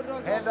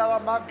borodo, e dalla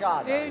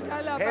mancata, e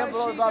dalla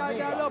bascita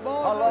dalla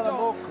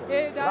borodo,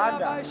 e dalla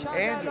bascia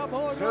dalla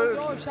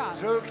borodo,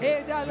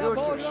 e dalla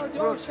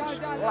borodo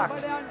shada la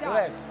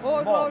branda,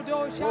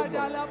 orodo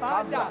shada la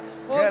banda,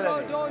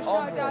 orodo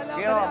shada la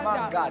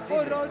branda,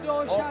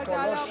 orodo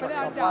shada la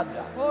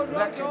branda,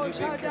 orodo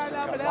shada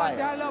la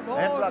branda la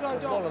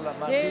borodo,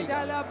 e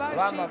dalla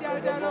bascita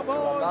dalla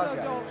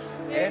borodo,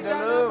 e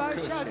dalla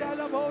basciata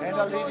la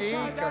borodo,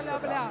 shada la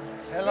bra,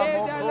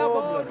 e dalla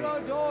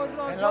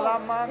borodo,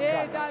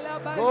 e dalla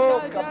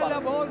basciata la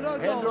borodo,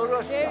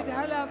 e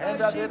dalla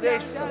bascita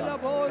dalla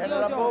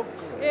borodo,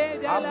 e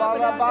dalla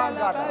branda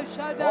la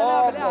basciata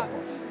la bra,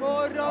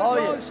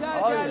 borodo,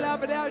 shada la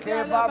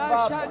branda la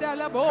basciata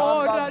la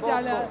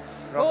borodo.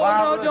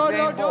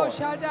 Orodo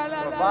shada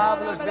la la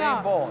la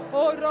bra.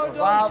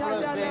 Orodo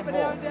shada la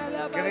branda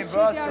la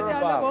bashida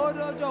la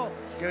borodo.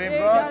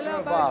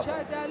 Edala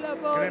bashada la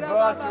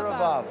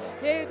borodo.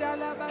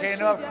 Edala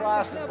bashida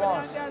la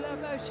branda la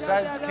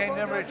bashada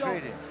la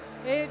borodo.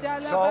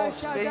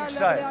 Souls being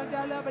saved,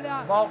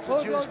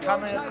 multitudes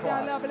coming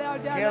across,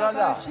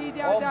 Gelada,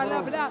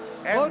 Obru,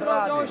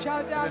 Embradi,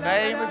 in the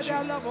name of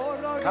Jesus,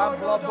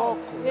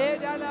 Kablaboku,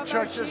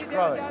 churches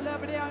growing,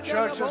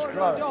 churches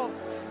growing.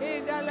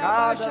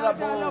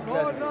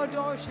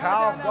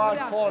 Power of God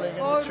falling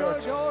in the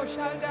church.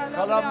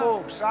 Kalamu,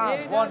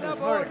 signs, wonders,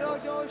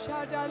 miracles.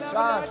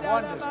 Signs,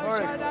 wonders,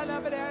 miracles.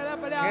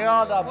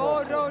 Kiadabo,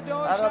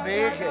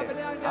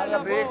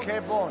 Arabeke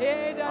bon,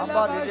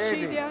 Ambadi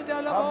Devi,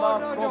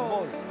 Amakubo,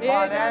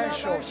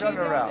 financial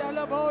turnaround,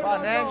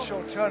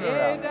 financial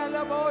turnaround,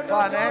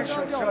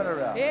 financial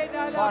turnaround,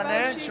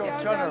 financial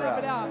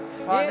turnaround,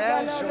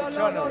 financial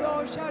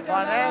turnaround,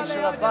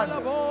 financial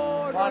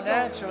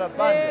abundance, financial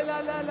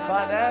abundance.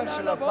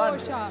 Financial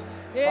abundance,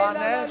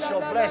 financial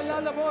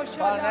blessing,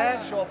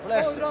 financial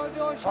blessing,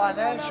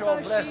 financial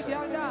blessing.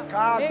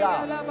 Kada,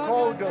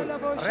 Kodu,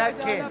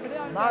 Rekin,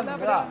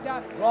 Mandra,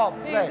 Rob,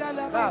 Blake,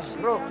 Nas,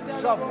 Brook,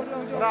 Sobo,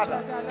 Rada,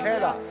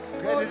 Kela,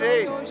 Kennedy,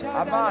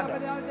 Amanda,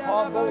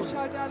 Kombu,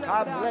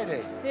 Kablede,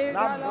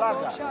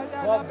 Namblaga,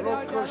 Rob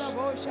Lukus,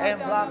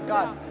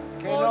 Emblangan.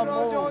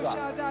 Kenomuga,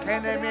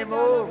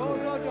 Kenemimugu,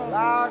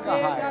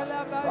 Lagahai,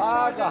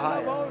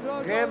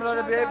 Gemla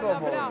de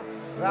Bebomo,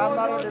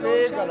 Ramaro de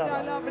Vigala,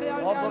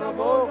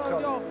 Oboroboka,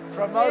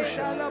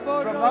 promotion,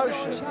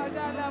 promotion.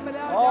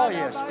 Oh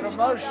yes,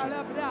 promotion.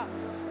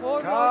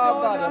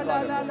 Orodo la la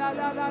la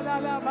la la la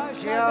la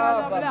bashada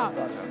la bra.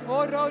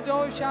 Orodo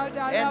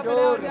shada la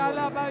bra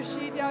la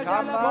bashida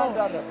la bo.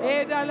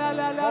 Eda la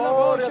la la la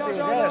bo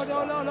shodo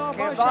lo lo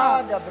basha.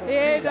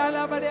 Eda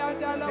la bra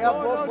la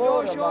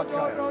bo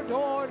shodo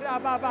do ra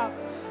baba.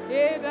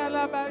 Eda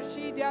la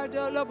bashida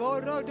la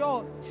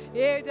borodo.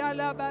 Eda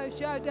la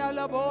bashada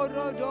la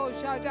borodo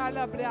shada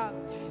la bra.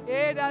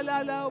 Eda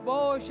la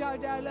bo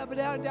shada la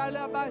bra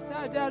la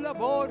basada la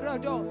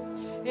borodo.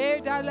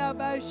 Eda la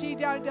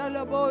bashida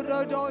la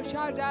borodo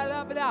shada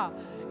la bra.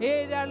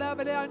 Eda la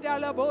branda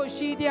la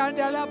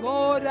boshida la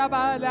bora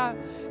bala.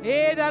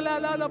 Eda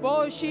la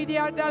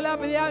boshida la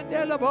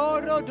branda la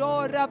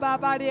borodo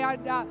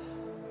rababarianda.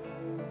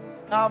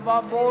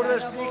 Namamora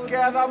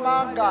sikera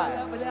manga,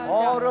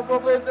 oro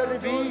bobel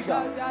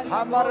biga,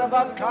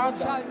 hamaraban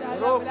kanga,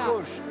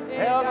 rokush,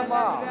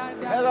 helama,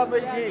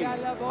 helamigi,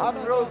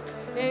 hamruk,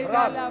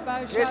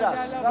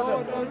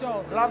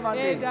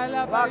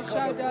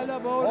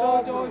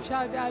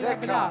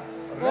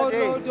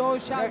 Orodo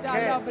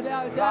Shadala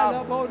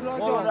Bradala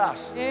Borodo,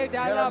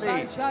 Edala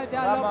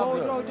Bashadala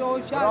Borodo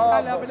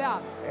Shadala Bra,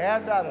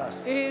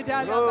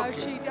 Edala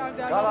Bashida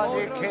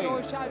Borodo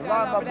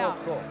Shadala Bra,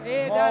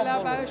 Edala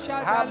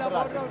Bashadala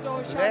Borodo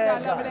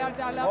Shadala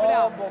Bradala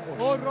Bra,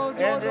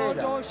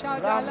 Orodo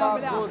Shadala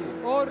Bra,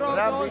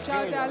 Orodo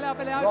Shadala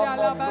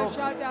Bradala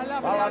Bashadala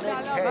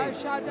Bradala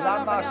Bashadala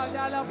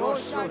Bradala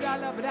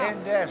Boshadala Bra,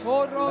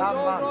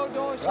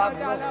 Orodo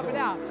Shadala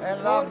Bra,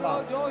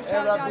 Orodo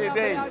Shadala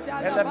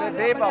Bradala Ela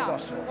bebeba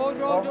vosso.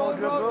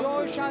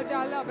 Orodo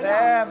Shadala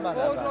Bra,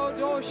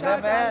 Orodo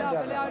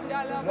Shadala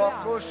Bradala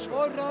Bra,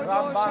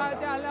 Orodo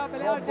Shadala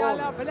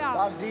Bradala Bra,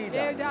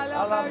 Edala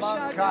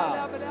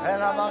Bashadala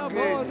Bradala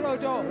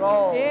Borodo,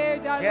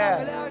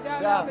 Edala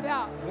Bradala Bra,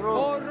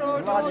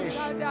 Orodo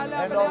Shadala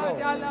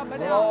Bradala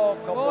Bra,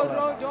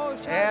 Orodo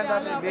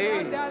Shadala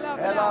Bradala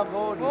Bra,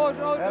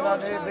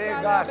 Orodo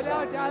Shadala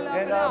Bradala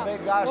Bra,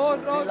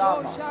 Orodo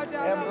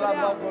Shadala Bra,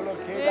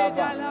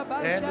 Edala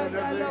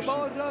Bashadala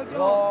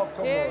Borodo,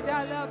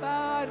 Edala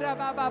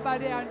Barababa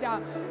Barianda,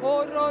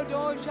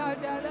 Orodo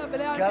Shadala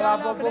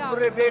Bradala Bra,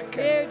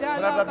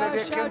 Edala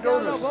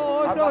Bashadala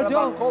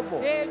Borodo,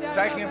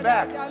 take him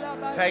back,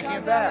 take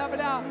him back.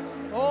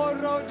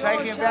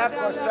 Take him back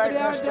what Satan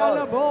has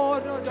stolen.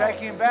 Take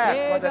him back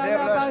what the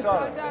devil has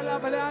stolen.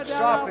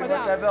 Stopping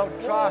what the devil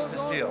tries to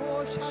steal.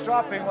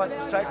 Stopping what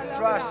Satan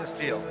tries to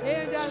steal.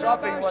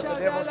 Stopping what the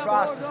devil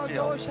tries to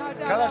steal.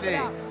 Kaladi,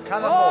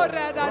 Kalamo,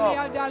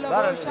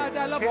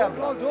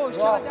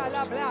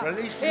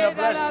 releasing the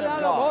blessing of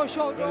God.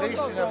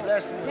 Releasing the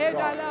blessing of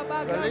God.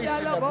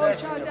 Releasing the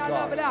blessing of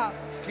God.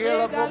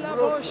 Kila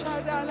Bobruch,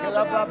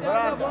 Kila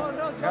Babrada,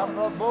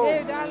 Kamabo,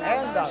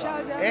 Endalush,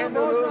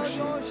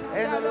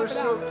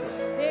 Endalusuk,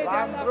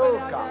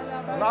 Lambruka,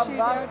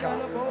 Lambanka,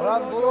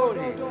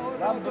 Lamburi,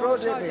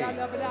 Lambrodibi,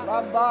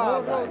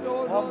 Lambara,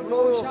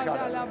 Lambruka,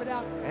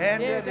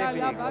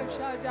 Endebi,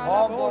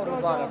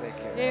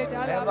 Homborbarabeke,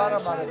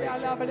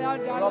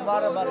 Embaramarabeke,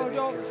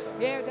 Romarabeke,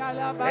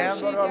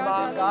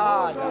 Embarabagada,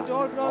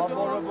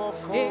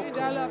 Homborubuku,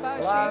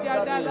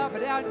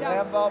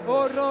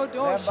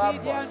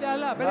 Lambari,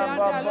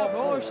 Brandala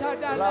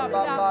Boshadala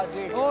Bra,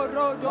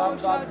 Orodo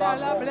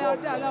Shadala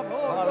Brandala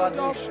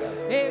Borodo,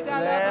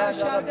 Edala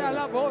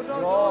Bashadala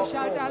Borodo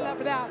Shadala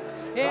Bra,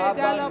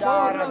 Edala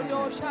Borodo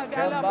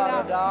Shadala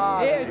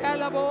Bra,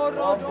 Edala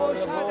Borodo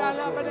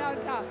Shadala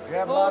Branda,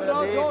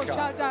 Orodo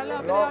Shadala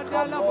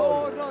Brandala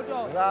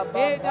Borodo,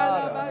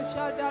 Edala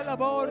Bashadala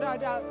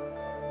Borada.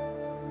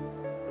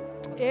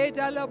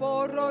 Edala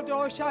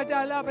Borodo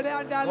Shadala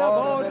Brandala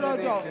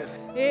Borodo,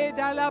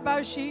 Edala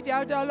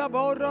Bashida Dala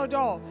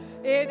Borodo,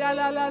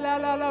 Edala la la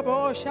la la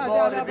bo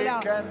Shadala Bra,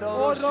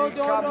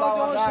 Orodo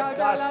Rodo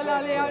Shadala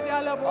la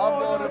Leandala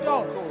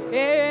Borodo,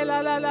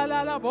 Ela la la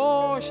la la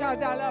bo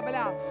Shadala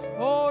Bra,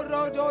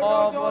 Orodo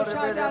Rodo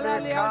Shadala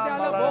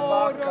Leandala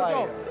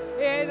Borodo.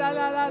 Ela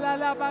la la la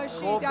la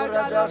bashida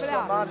la bra,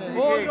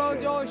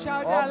 borodo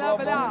shada la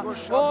bra,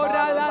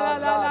 ora la la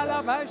la la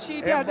la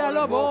bashida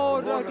la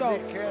borodo,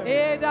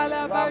 eda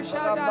la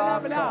bashada la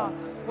bra,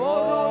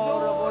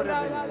 borodo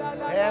ora la la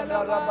la la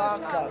la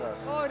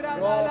ora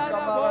la la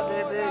la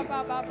borodo,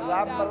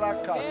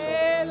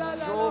 ela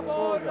la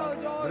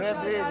borodo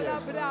shada la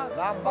bra,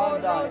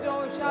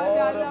 borodo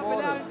shada la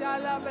bra,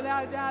 la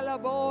bra la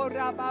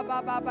bora ba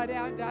ba ba ba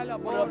la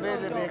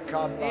borodo,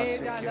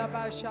 eda la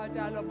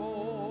bashada la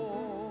borodo.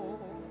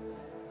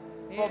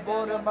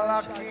 Bobore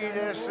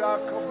malakire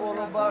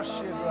sakobolo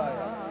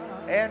bashibaya.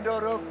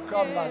 Endoro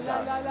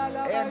kamadas.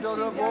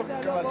 Endoro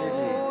bokadi.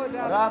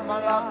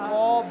 Ramala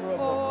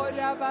kobro.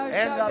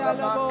 Endala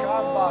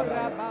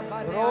makabara.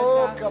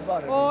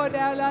 Brokabara.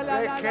 Ora la la la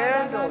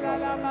Rekendo.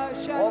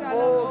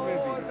 Obobi.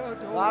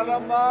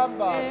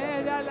 Alamamba.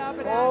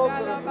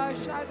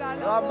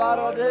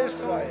 Ramara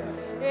desaya.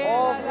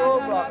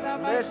 Obroba.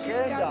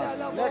 Lekendas.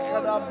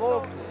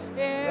 Lekadabok.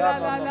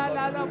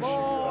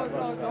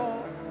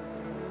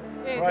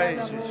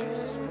 Praise you,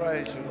 Jesus.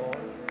 Praise you, Lord.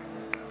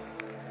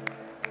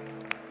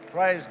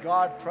 Praise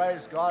God,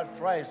 praise God,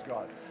 praise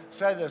God.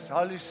 Say this,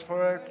 Holy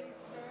Spirit,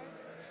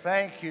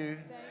 thank you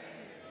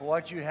for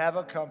what you have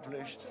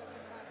accomplished.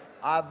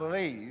 I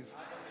believe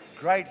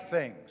great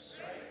things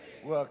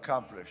were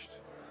accomplished.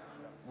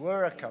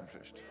 Were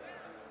accomplished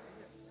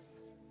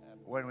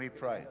when we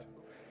prayed.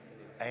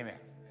 Amen.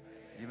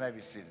 You may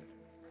be seated.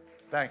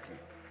 Thank you.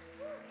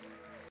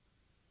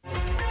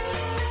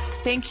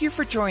 Thank you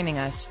for joining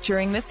us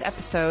during this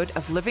episode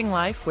of Living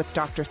Life with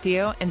Dr.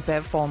 Theo and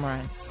Bev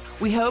Wolmarans.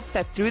 We hope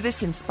that through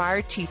this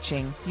inspired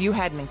teaching, you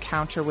had an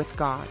encounter with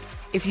God.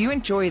 If you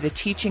enjoy the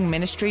teaching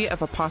ministry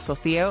of Apostle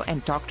Theo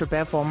and Dr.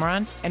 Bev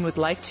Wolmarans and would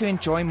like to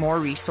enjoy more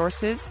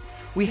resources,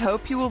 we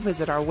hope you will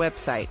visit our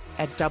website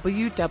at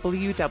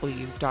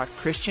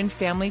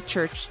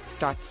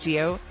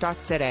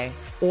www.christianfamilychurch.co.za,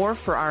 or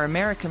for our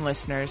American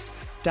listeners,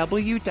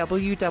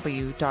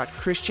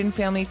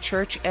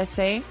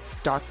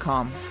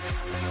 www.christianfamilychurchsa.com.